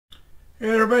Hey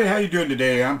everybody, how you doing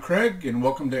today? I'm Craig and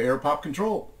welcome to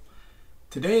AirPopControl.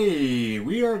 Today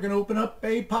we are going to open up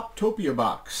a Poptopia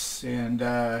box and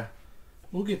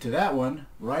we'll get to that one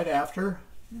right after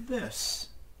this.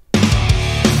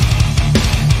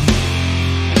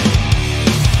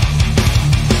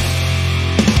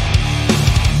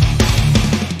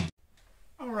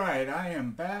 Alright, I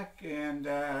am back and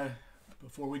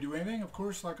before we do anything, of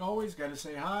course, like always, got to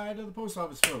say hi to the post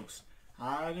office folks.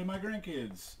 Hi to my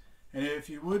grandkids. And if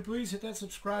you would, please hit that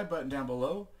subscribe button down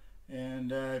below.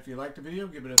 And if you like the video,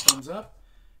 give it a thumbs up.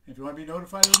 If you want to be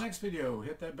notified of the next video,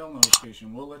 hit that bell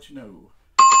notification. We'll let you know.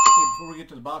 Okay, before we get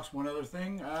to the box, one other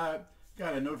thing. Got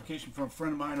a notification from a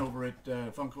friend of mine over at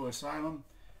Funko Asylum.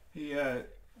 He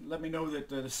let me know that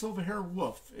the Silver Hair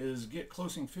Wolf is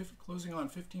closing on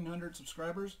 1,500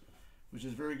 subscribers, which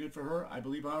is very good for her. I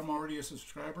believe I'm already a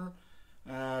subscriber.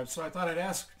 So I thought I'd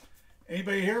ask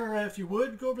anybody here, if you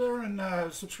would, go over there and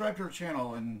subscribe to her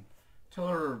channel and tell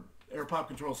her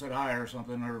AirPopControl said hi or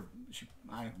something, or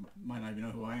I might not even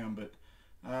know who I am, but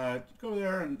go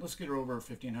there and let's get her over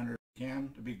 1,500 if we can.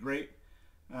 It'd be great.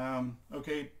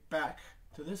 Okay, back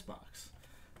to this box.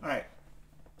 All right.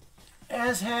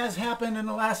 As has happened in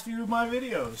the last few of my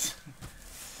videos,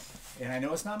 and I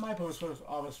know it's not my post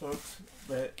office folks,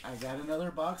 but I got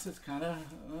another box that's kind of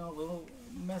a little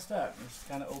messed up. It's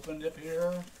kind of opened up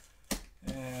here.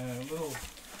 And a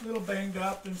little banged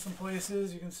up in some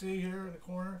places. You can see here in the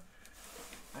corner.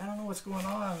 I don't know what's going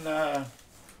on. I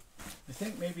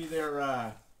think maybe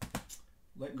they're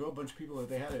letting go a bunch of people that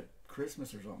they had at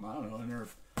Christmas or something. I don't know. And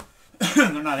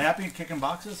they're not happy kicking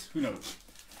boxes. Who knows?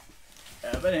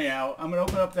 But anyhow, I'm going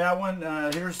to open up that one.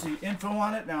 Here's the info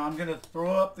on it. Now I'm going to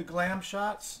throw up the glam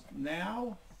shots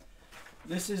now.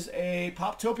 This is a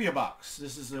Poptopia box.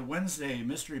 This is a Wednesday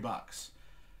mystery box.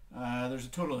 There's a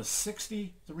total of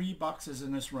 63 boxes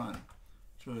in this run.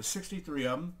 So there's 63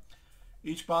 of them.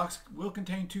 Each box will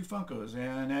contain 2 Funkos.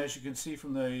 And as you can see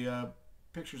from the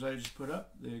pictures I just put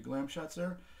up, the glam shots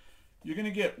there, you're going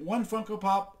to get 1 Funko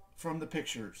Pop from the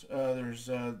pictures. There's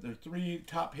 3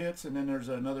 top hits, and then there's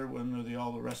another one of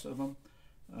all the rest of them,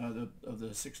 the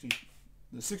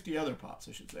 60 other pops,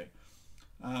 I should say.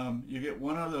 You get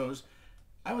 1 of those.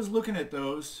 I was looking at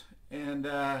those, and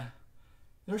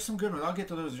there's some good ones. I'll get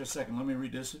to those in just a second. Let me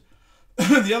read this.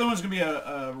 The other one's going to be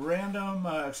a random,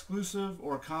 exclusive,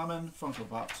 or common Funko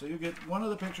Pop. So you get 1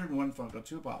 of the pictured and 1 Funko,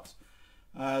 2 pops.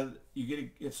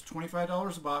 It's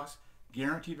 $25 a box,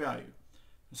 guaranteed value.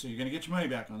 So you're going to get your money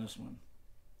back on this one.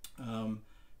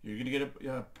 You're going to get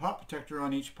a pop protector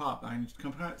on each pop. I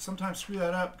sometimes screw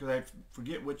that up because I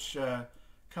forget which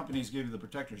companies give you the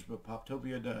protectors, but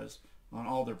Poptopia does on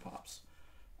all their pops.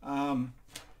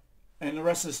 And the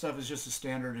rest of the stuff is just a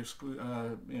standard,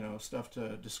 stuff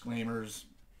to disclaimers,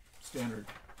 standard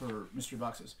for mystery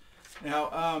boxes.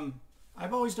 Now,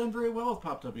 I've always done very well with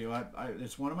Poptopia.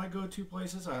 It's one of my go-to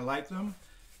places. I like them.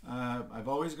 I've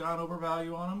always gone over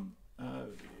value on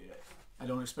them. I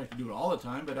don't expect to do it all the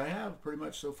time, but I have pretty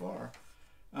much so far.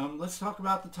 Let's talk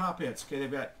about the top hits. Okay,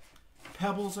 they've got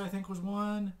Pebbles, I think was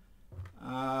one.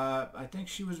 I think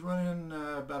she was running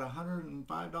about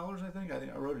 $105, I think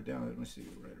I wrote it down. Let me see,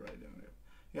 right down there.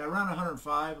 Yeah, around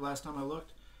 105 last time I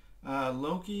looked.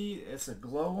 Loki, it's a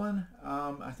glow one.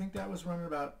 I think that was running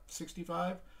about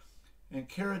 65. And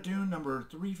Cara Dune, number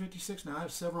 356. Now I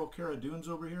have several Cara Dunes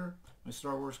over here. My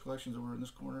Star Wars collection's over in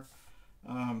this corner.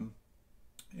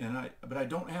 But I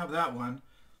don't have that one.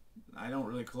 I don't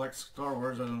really collect Star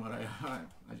Wars other than what I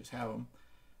just have them.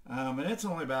 And it's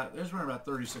only it's running about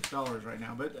 $36 right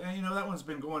now. But that one's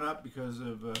been going up because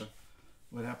of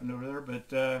what happened over there.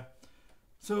 But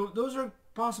so those are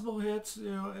possible hits.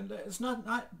 And it's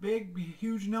not big,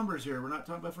 huge numbers here. We're not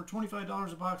talking about, for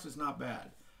 $25 a box, it's not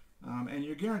bad. And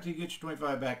you're guaranteed to get your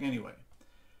 $25 back anyway.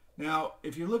 Now,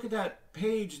 if you look at that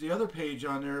page, the other page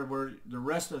on there where the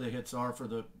rest of the hits are for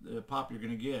the pop you're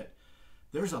going to get,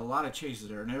 there's a lot of chases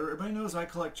there. And everybody knows I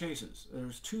collect chases.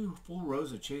 There's 2 full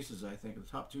rows of chases, I think, the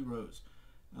top 2 rows.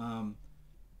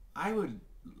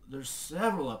 There's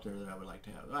several up there that I would like to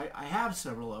have. I have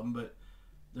several of them, but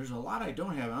there's a lot I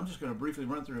don't have. I'm just going to briefly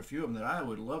run through a few of them that I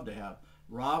would love to have.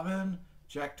 Robin,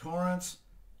 Jack Torrance,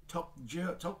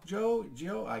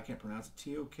 Tokjo, I can't pronounce it,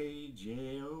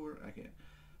 T-O-K-J-O, I can't.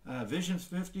 Visions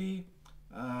 50,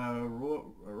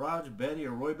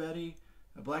 Roy Betty,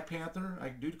 Black Panther. I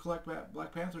do collect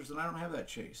Black Panthers, and I don't have that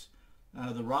chase.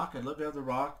 The Rock, I'd love to have The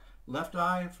Rock. Left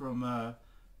Eye from the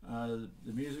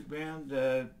music band,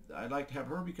 I'd like to have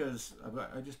her because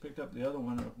I just picked up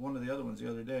one of the other ones the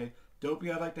other day.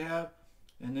 Dopey I'd like to have.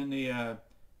 And then the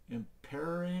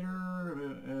Imperator,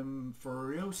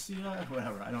 Ferociosa,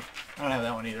 whatever. I don't have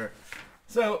that one either.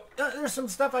 So there's some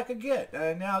stuff I could get.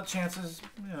 Now chances,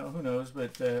 you know, who knows,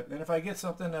 but and if I get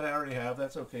something that I already have,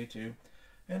 that's okay too.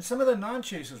 And some of the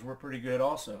non-chasers were pretty good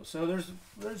also. So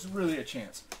there's really a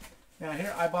chance. Now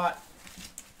here I bought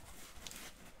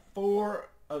 4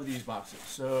 of these boxes.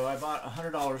 So I bought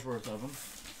 $100 worth of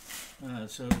them.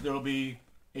 So there'll be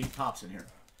 8 pops in here.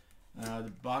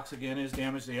 The box again is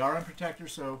damaged. They are on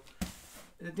protectors, so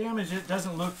the damage, it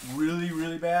doesn't look really,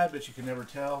 really bad, but you can never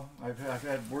tell. I've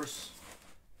had worse,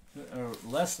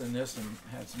 less than this, and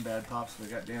had some bad pops that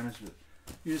got damaged, but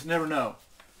you just never know.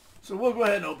 So we'll go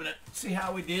ahead and open it, see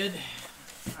how we did.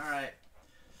 All right.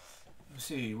 Let's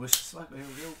see. Wish us luck. There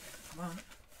we go. Come on.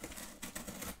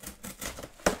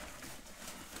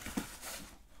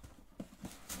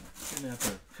 Didn't have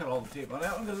to cut all the tape on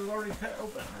that one because it's already cut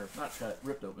open, or not cut,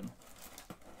 ripped open.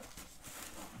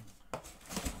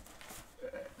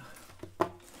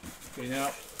 Okay,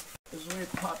 now this is the way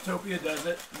Poptopia does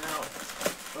it. Now,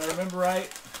 if I remember right,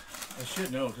 I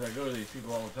should know because I go to these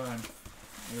people all the time.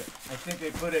 I think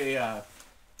they put a,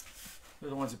 they're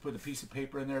the ones that put a piece of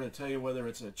paper in there to tell you whether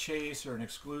it's a chase or an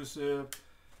exclusive.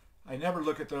 I never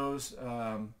look at those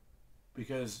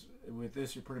because with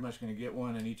this you're pretty much going to get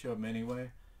one in each of them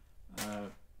anyway.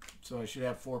 So I should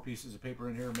have 4 pieces of paper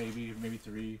in here, maybe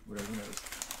 3, whatever, who knows.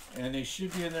 And they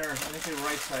should be in there, I think they're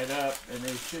right side up, and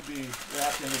they should be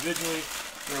wrapped individually.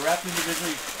 They're wrapped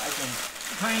individually. I can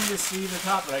kind of see the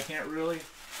top, but I can't really.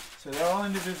 So they're all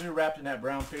individually wrapped in that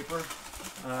brown paper.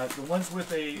 The ones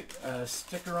with a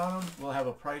sticker on them will have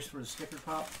a price for the sticker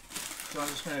pop. So I'm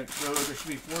just going to go, there should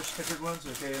be 4 stickered ones,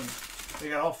 okay, and they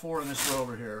got all 4 in this row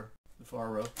over here, the far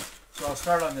row. So I'll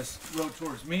start on this row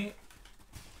towards me.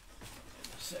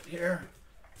 Sit here,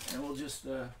 and we'll just,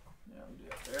 yeah, we'll do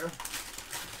that there.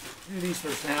 Do these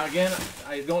first. Now again,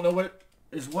 I don't know what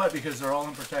is what because they're all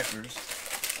in protectors.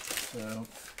 So,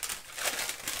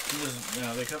 this, you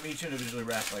know, they come each individually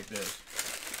wrapped like this.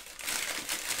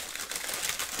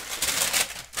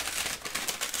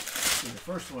 See the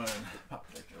first one, pop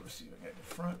protector. Let's see if I got the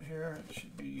front here. It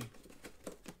should be,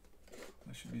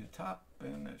 that should be the top,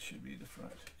 and that should be the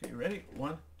front. Okay, ready?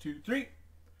 1, 2, 3.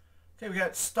 Okay, we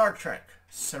got Star Trek,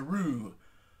 Saru.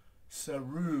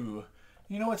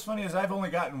 You know what's funny is I've only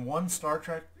gotten 1 Star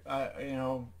Trek, you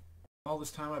know, all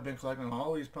this time I've been collecting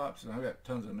all these pops, and I've got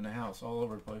tons of them in the house all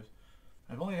over the place.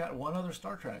 I've only got 1 other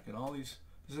Star Trek and all these,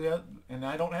 and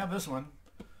I don't have this one.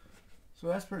 So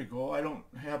that's pretty cool. I don't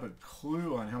have a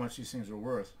clue on how much these things are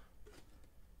worth.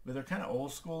 But they're kind of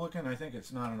old school looking. I think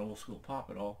it's not an old school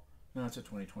pop at all. No, it's a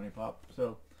 2020 pop.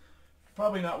 So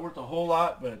probably not worth a whole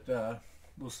lot, but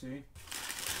we'll see.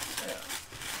 Yeah.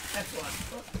 Next one.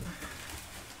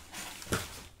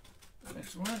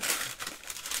 Next one.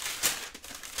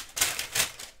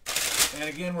 And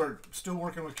again, we're still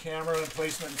working with camera and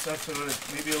placement and stuff, so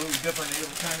it may be a little different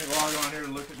every time you log on here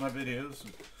and look at my videos.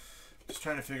 Just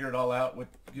trying to figure it all out, what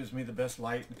gives me the best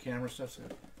light and camera stuff. So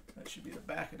that should be the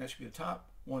back and that should be the top.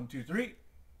 1, 2, 3.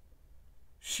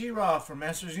 She-Ra from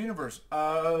Masters Universe.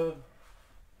 I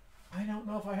don't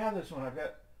know if I have this one. I've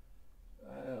got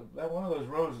that one of those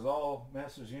rows is all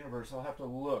Masters Universe. I'll have to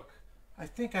look. I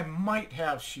think I might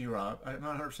have She-Ra. I'm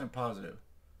not 100% positive.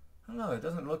 I don't know. It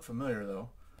doesn't look familiar though.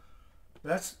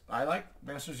 I like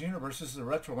Masters Universe. This is the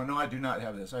retro one. No, I do not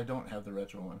have this. I don't have the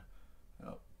retro one.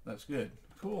 Oh, that's good.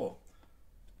 Cool.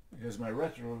 Because my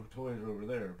retro toys are over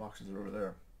there. Boxes are over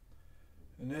there.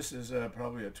 And this is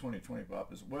probably a 2020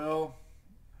 pop as well.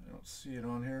 I don't see it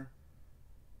on here.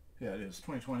 Yeah, it is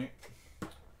 2020.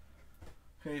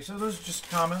 Okay, so those are just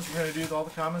comments. We're going to do all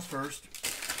the comments first.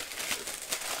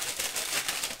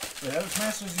 So that was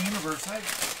Masters of the Universe.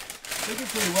 They did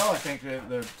pretty well, I think,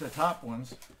 the top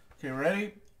ones. Okay,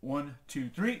 ready? 1, 2,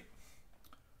 3.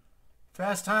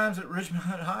 Fast Times at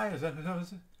Ridgemont High. Is that what that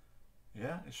was?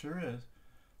 Yeah, it sure is.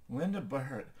 Linda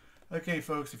Barrett. Okay,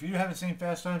 folks, if you haven't seen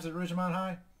Fast Times at Ridgemont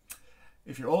High,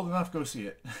 if you're old enough, go see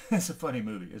it. It's a funny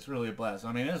movie. It's really a blast.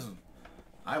 I mean,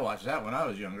 I watched that when I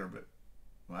was younger, but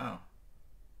wow.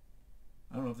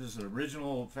 I don't know if this is an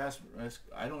original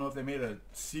I don't know if they made a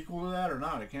sequel to that or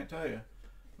not. I can't tell you.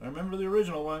 But I remember the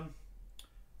original one.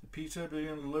 The pizza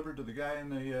being delivered to the guy in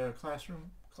the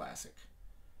classroom. Classic.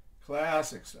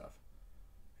 Classic stuff.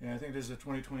 Yeah, I think this is a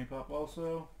 2020 pop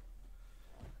also.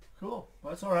 Cool.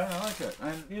 Well, that's all right. I like that.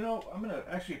 And, you know, I'm going to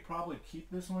actually probably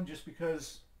keep this one just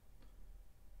because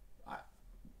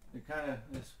it kind of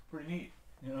is pretty neat,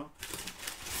 you know.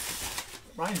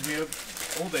 Reminds me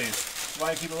of old days. That's why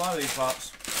I keep a lot of these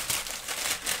pops.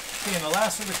 Okay, and the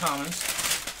last of the comments.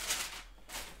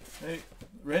 Hey,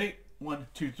 ready? 1,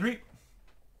 2, 3.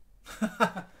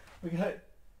 We got,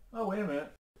 oh, wait a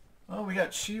minute. Oh, we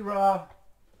got She-Ra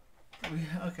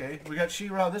Okay, we got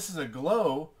She-Ra. This is a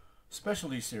Glow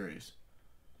Specialty Series.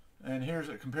 And here's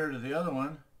it compared to the other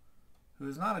one, who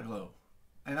is not a Glow.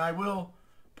 And I will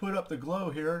put up the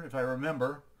Glow here, if I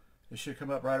remember. It should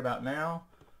come up right about now.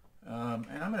 And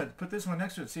I'm going to put this one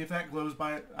next to it, see if that glows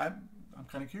by it. I'm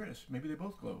kind of curious. Maybe they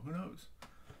both glow. Who knows?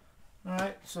 All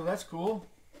right, so that's cool.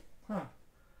 Huh.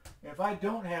 If I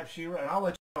don't have She-Ra, and I'll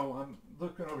let you know, I'm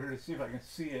looking over here to see if I can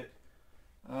see it.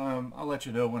 I'll let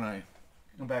you know when I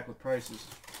come back with prices.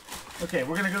 Okay,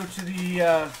 we're going to go to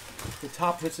the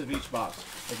top hits of each box.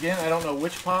 Again, I don't know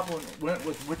which pop went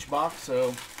with which box,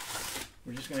 so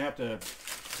we're just going to have to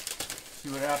see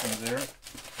what happens there.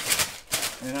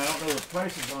 And I don't know the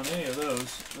prices on any of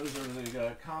those. Those are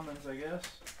the commons, I guess.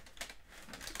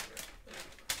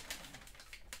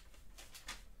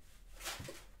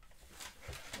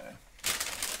 Okay.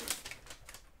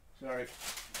 Sorry.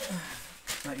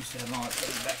 Not used to having all that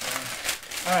stuff back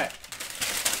there. All right.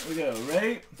 Here we go.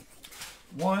 Ready?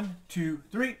 1, 2,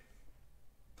 3.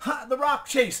 Ha! The Rock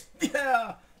chase!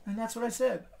 Yeah! And that's what I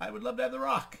said. I would love to have the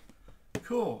Rock.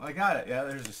 Cool. I got it. Yeah,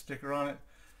 there's a sticker on it.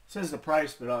 It says the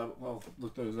price, but I'll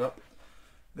look those up.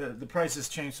 The prices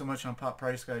change so much on Pop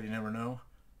Price Guide, you never know.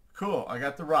 Cool. I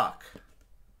got the Rock.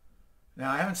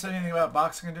 Now, I haven't said anything about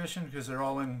box condition because they're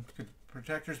all in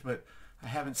protectors, but I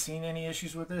haven't seen any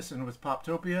issues with this. And with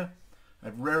Poptopia,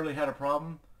 I've rarely had a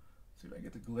problem. Let's see if I can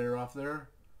get the glare off there.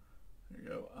 There you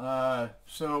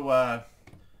go.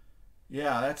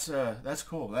 Yeah, that's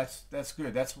cool. That's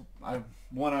good. That's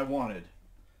one I wanted.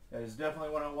 That is definitely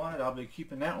what I wanted. I'll be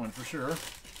keeping that one for sure.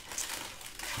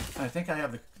 I think I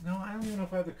have the... No, I don't even know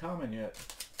if I have the common yet.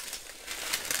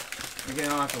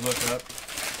 Again, I'll have to look up.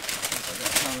 I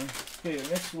got common. Okay, the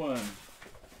next one.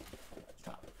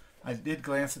 Top. I did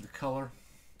glance at the color.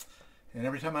 And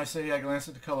every time I say I glance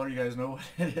at the color, you guys know what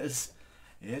it is.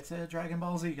 It's a Dragon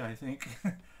Ball Z, I think.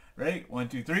 Ready? 1,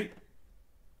 2, 3.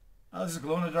 Oh, this is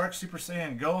Glow in the Dark Super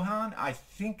Saiyan Gohan. I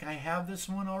think I have this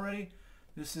one already.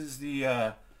 This is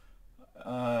the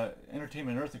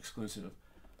Entertainment Earth exclusive.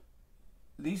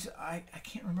 These, I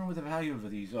can't remember what the value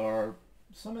of these are.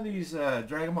 Some of these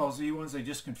Dragon Ball Z ones, they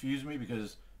just confuse me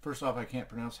because, first off, I can't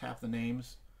pronounce half the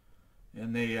names.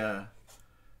 And they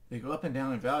go up and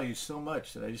down in value so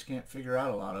much that I just can't figure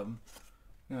out a lot of them.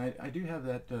 Now, I do have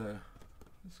that,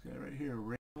 this guy right here,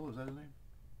 Rachel, is that his name?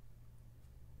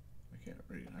 I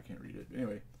can't read it.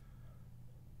 Anyway.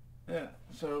 Yeah,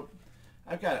 so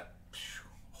I've got a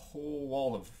whole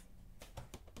wall of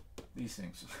these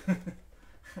things.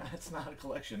 That's not a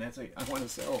collection. That's a I want to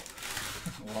sell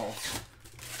wall.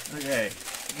 Okay,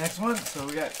 next one. So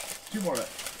we got 2 more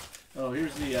left. Oh,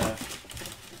 here's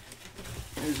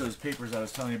those papers I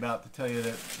was telling you about to tell you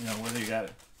that, you know, whether you got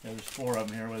it. There's 4 of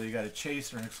them here, whether you got a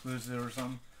chase or an exclusive or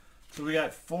something. So we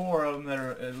got 4 of them that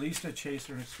are at least a chase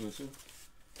or an exclusive.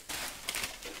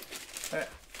 All right,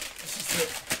 this is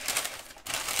it.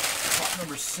 Pot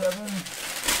number 7.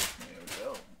 There we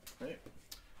go. Right.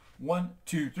 1,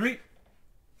 2, 3.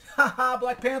 Haha,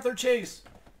 Black Panther chase.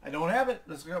 I don't have it.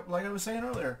 That's like I was saying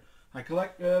earlier. I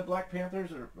collect Black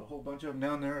Panthers. There are a whole bunch of them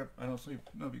down there. I don't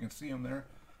know if you can see them there.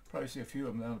 Probably see a few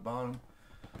of them down at the bottom.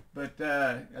 But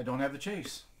I don't have the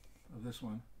chase of this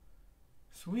one.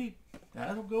 Sweet.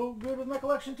 That'll go good with my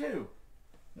collection too.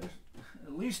 There's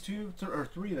at least 2 or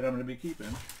 3 that I'm going to be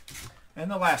keeping. And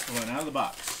the last one out of the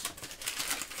box.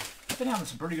 I've been having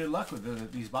some pretty good luck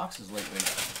with these boxes lately.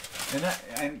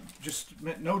 And just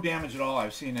no damage at all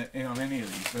I've seen it on any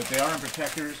of these. But they are in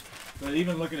protectors. But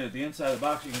even looking at the inside of the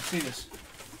box, you can see this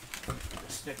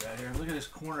stick right here. Look at this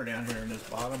corner down here in this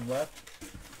bottom left.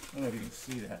 I don't know if you can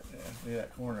see that. Yeah, look at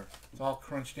that corner. It's all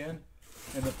crunched in.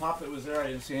 And the pop that was there, I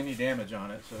didn't see any damage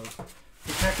on it. So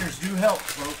protectors do help,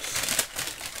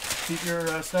 folks. Keep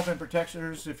your stuff in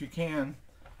protectors if you can,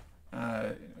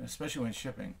 especially when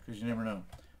shipping, because you never know.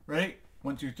 Ready?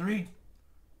 1, 2, 3.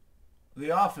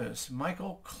 The Office,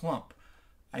 Michael Clump.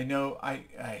 I know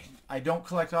I don't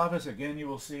collect Office. Again, you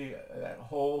will see that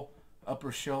whole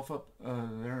upper shelf up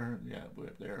there. Yeah, way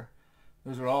up there.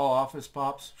 Those are all Office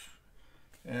pops,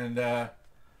 and I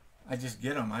just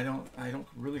get them. I don't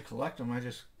really collect them. I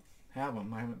just have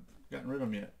them. I haven't gotten rid of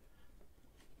them yet.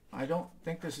 I don't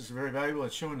think this is very valuable.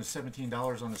 It's showing the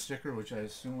 $17 on the sticker, which I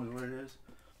assume is what it is.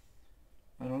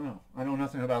 I don't know. I know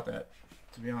nothing about that,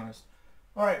 to be honest.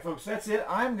 All right, folks, that's it.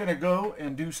 I'm gonna go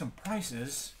and do some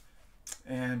prices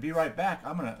and be right back.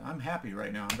 I'm happy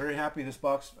right now. I'm very happy this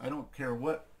box. I don't care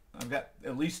what. I've got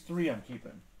at least 3 I'm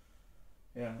keeping.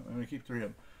 Yeah, I'm gonna keep 3 of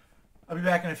them. I'll be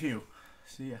back in a few.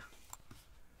 See ya.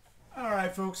 All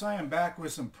right, folks, I am back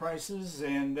with some prices,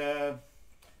 and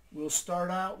we'll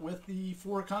start out with the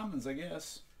 4 commons, I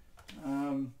guess.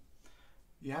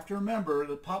 You have to remember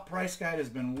the pop price guide has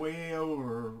been way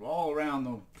over all around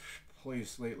the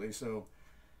place lately. So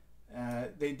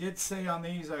they did say on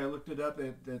these, I looked it up,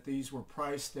 that these were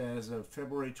priced as of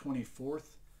February 24th.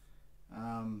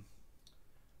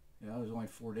 Yeah, it was only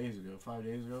 5 days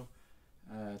ago.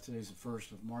 Today's the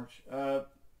 1st of March. Well,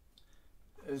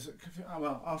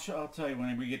 I'll tell you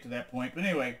when we get to that point. But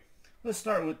anyway, let's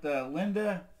start with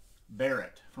Linda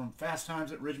Barrett from Fast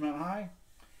Times at Ridgemont High.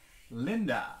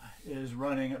 Linda is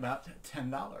running about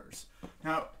 $10.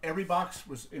 Now, every box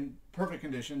was in perfect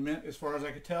condition, mint as far as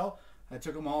I could tell. I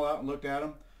took them all out and looked at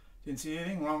them. Didn't see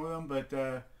anything wrong with them, but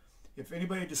if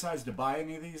anybody decides to buy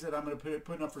any of these that I'm going to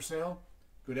put up for sale,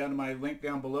 go down to my link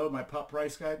down below, my pop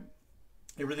price guide.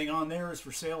 Everything on there is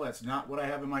for sale. That's not what I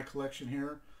have in my collection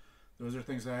here. Those are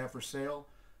things that I have for sale.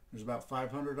 There's about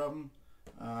 500 of them.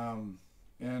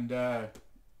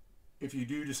 If you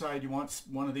do decide you want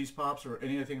one of these pops or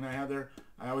anything that I have there,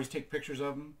 I always take pictures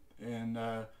of them,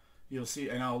 and you'll see,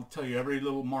 and I'll tell you every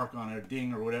little mark on it, a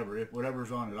ding or whatever. If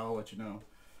whatever's on it, I'll let you know.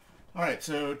 All right,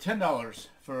 so $10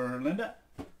 for Linda.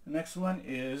 The next one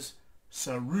is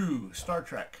Saru, Star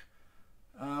Trek.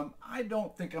 I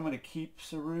don't think I'm going to keep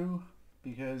Saru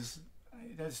because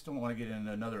I just don't want to get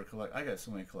into another collection. I got so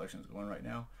many collections going right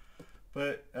now.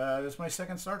 But this is my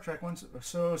second Star Trek one.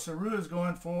 So Saru is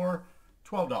going for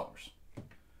 $12.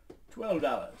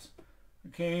 $12.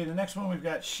 Okay, the next one we've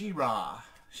got She-Ra.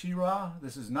 She-Ra,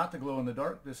 this is not the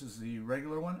glow-in-the-dark. This is the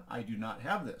regular one. I do not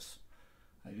have this.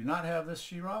 I do not have this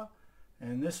She-Ra.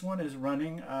 And this one is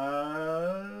running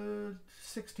 $16.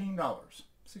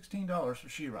 $16 for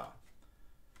She-Ra.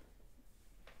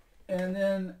 And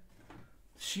then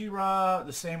She-Ra,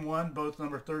 the same one, both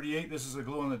number 38. This is a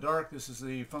glow-in-the-dark. This is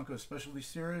the Funko Specialty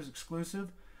Series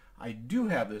exclusive. I do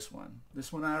have this one.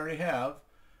 This one I already have.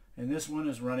 And this one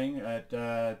is running at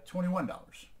 $21.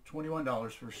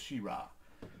 $21 for She-Ra.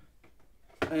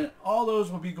 And all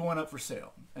those will be going up for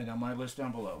sale. And on my list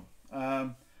down below.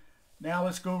 Now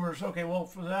let's go over, okay, well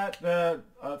for that,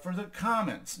 for the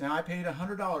commons. Now I paid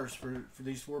 $100 for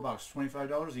these 4 boxes,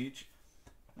 $25 each.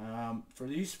 For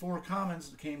these 4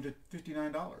 commons, it came to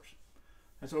 $59.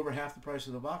 That's over half the price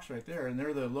of the box right there, and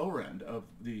they're the lower end of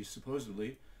these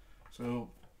supposedly. So,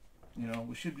 you know,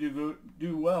 we should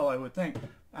do well, I would think.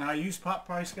 I used Pop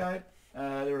Price Guide.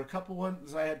 There were a couple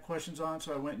ones I had questions on,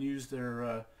 so I went and used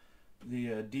their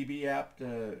the DB app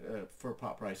for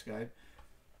Pop Price Guide,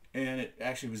 and it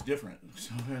actually was different.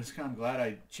 So I was kind of glad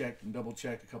I checked and double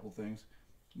checked a couple things.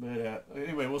 But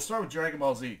anyway, we'll start with Dragon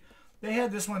Ball Z. They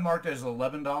had this one marked as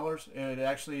 $11, and it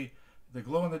actually, the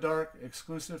glow-in-the-dark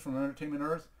exclusive from Entertainment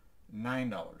Earth,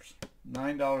 $9.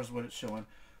 $9 is what it's showing.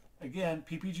 Again,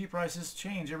 PPG prices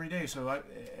change every day, so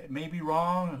it may be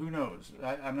wrong. Who knows?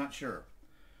 I'm not sure.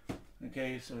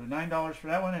 Okay, so $9 for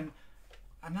that one, and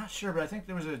I'm not sure, but I think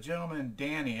there was a gentleman,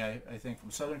 Danny, I think,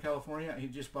 from Southern California. He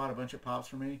just bought a bunch of pops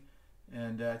for me,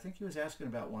 and I think he was asking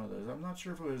about one of those. I'm not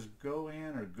sure if it was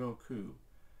Gohan or Goku,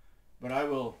 but I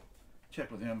will check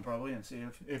with him probably and see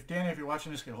if Danny, if you're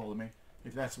watching this, get a hold of me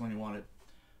if that's the one you wanted.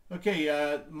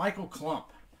 Okay, Michael Klump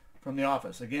from The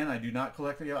Office. Again, I do not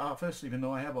collect The Office, even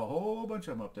though I have a whole bunch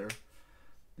of them up there.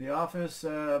 The Office,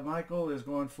 Michael is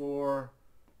going for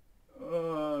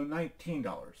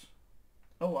 $19.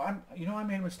 Oh, I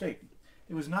made a mistake.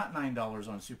 It was not $9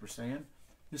 on Super Saiyan.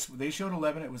 They showed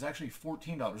 11. It was actually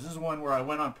 $14. This is one where I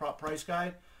went on Prop Price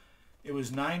Guide. It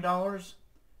was $9,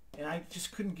 and I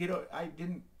just couldn't get it. I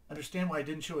didn't understand why it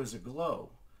didn't show as a glow.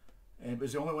 And it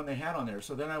was the only one they had on there.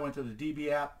 So then I went to the DB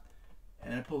app,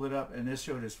 and I pulled it up, and this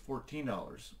showed as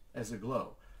 $14 as a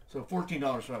glow. So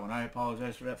 $14 for that one. I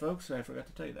apologize for that, folks. I forgot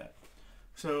to tell you that.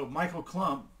 So Michael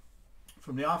Klump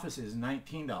from The Office is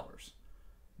 $19.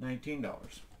 $19.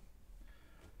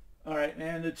 All right,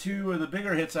 and the two of the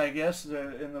bigger hits, I guess,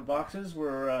 in the boxes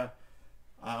were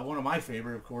one of my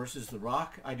favorite, of course, is The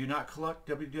Rock. I do not collect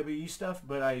WWE stuff,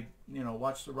 but I,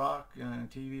 watch The Rock on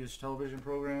TV, his television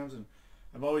programs, and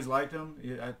I've always liked him.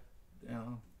 I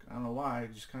don't know why, I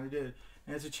just kind of did.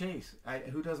 And it's a chase.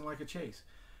 Who doesn't like a chase?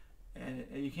 And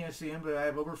you can't see him, but I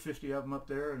have over 50 of them up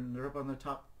there, and they're up on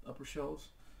the upper shelves.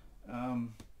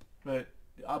 But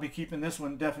I'll be keeping this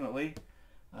one definitely.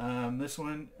 This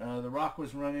one, The Rock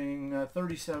was running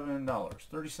 $37.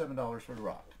 $37 for The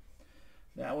Rock.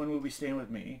 That one will be staying with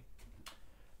me.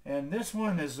 And this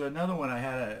one is another one I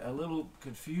had a little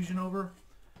confusion over.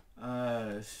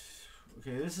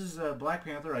 Okay, this is Black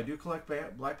Panther. I do collect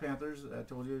Black Panthers. I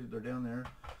told you they're down there.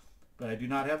 But I do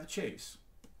not have the chase.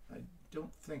 I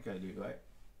don't think I do.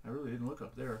 I really didn't look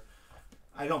up there.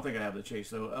 I don't think I have the chase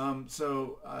though.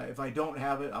 So if I don't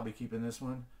have it, I'll be keeping this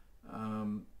one.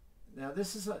 Now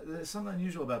this is there's something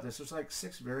unusual about this. There's like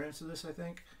 6 variants of this, I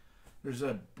think. There's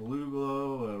a blue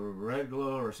glow, a red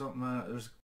glow, or something. There's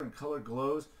different colored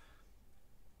glows,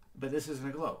 but this isn't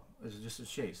a glow. This is just a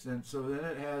chase. Then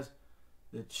it has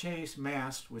the chase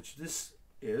mask, which this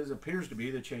appears to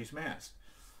be the chase mask.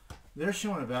 They're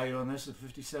showing a value on this of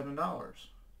 $57,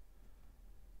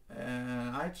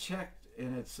 and I checked,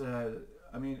 and it's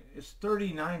I mean, it's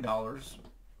 $39,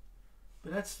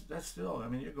 but that's still, I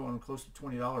mean, you're going close to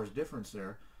 $20 difference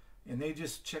there, and they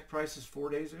just checked prices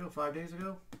 5 days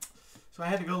ago. So I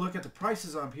had to go look at the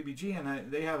prices on PBG,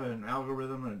 and they have an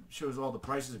algorithm and it shows all the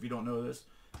prices. If you don't know this,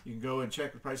 you can go and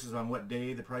check the prices on what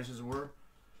day the prices were.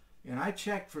 And I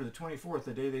checked for the 24th,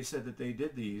 the day they said that they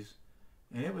did these,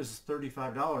 and it was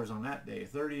 $35 on that day.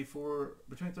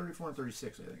 Between 34 and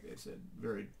 36, I think they said,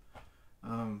 varied.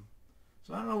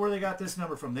 So I don't know where they got this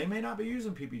number from. They may not be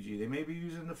using PPG. They may be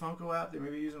using the Funko app. They may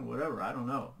be using whatever. I don't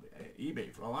know.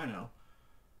 eBay for all I know.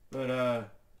 But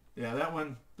yeah, that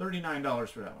one, $39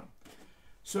 for that one.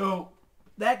 So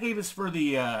that gave us for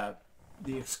the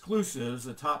exclusives,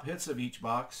 the top hits of each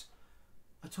box,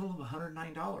 a total of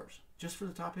 $109 just for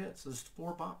the top hits. There's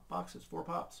 4 boxes, 4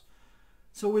 pops.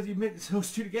 So with you mix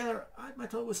those two together, my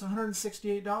total was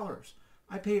 $168.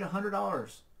 I paid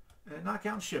 $100, and not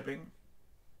count shipping.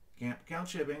 Can't count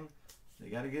shipping. They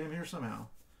got to get them here somehow.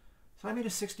 So I made a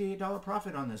 $68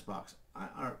 profit on this box,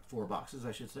 or 4 boxes,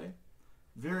 I should say.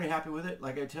 Very happy with it.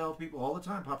 Like I tell people all the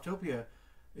time, Poptopia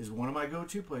is one of my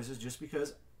go-to places just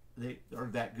because they are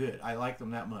that good. I like them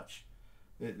that much.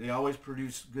 They always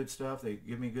produce good stuff. They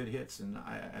give me good hits, and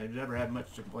I've never had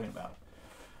much to complain about.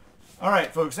 All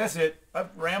right, folks, that's it.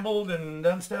 I've rambled and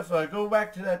done stuff. Go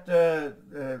back to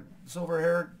that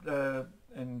silver-haired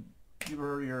and give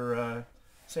her your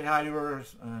say hi to her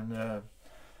and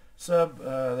sub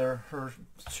her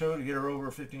show to get her over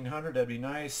 1,500. That'd be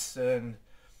nice.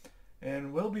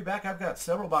 And we'll be back. I've got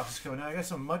several boxes coming out. I got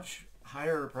some much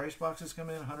higher price boxes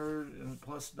coming in,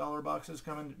 $100+ boxes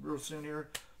coming real soon here.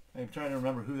 I'm trying to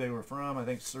remember who they were from. I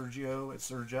think Sergio at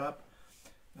Surge Up.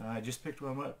 I just picked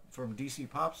one up from DC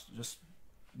Pops just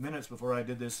minutes before I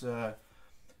did this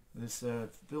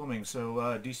filming.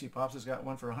 So DC Pops has got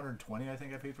one for $120. I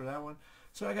think I paid for that one.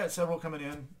 So I got several coming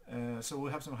in. So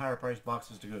we'll have some higher price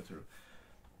boxes to go through.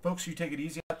 Folks, you take it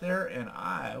easy out there, and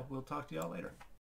I will talk to y'all later.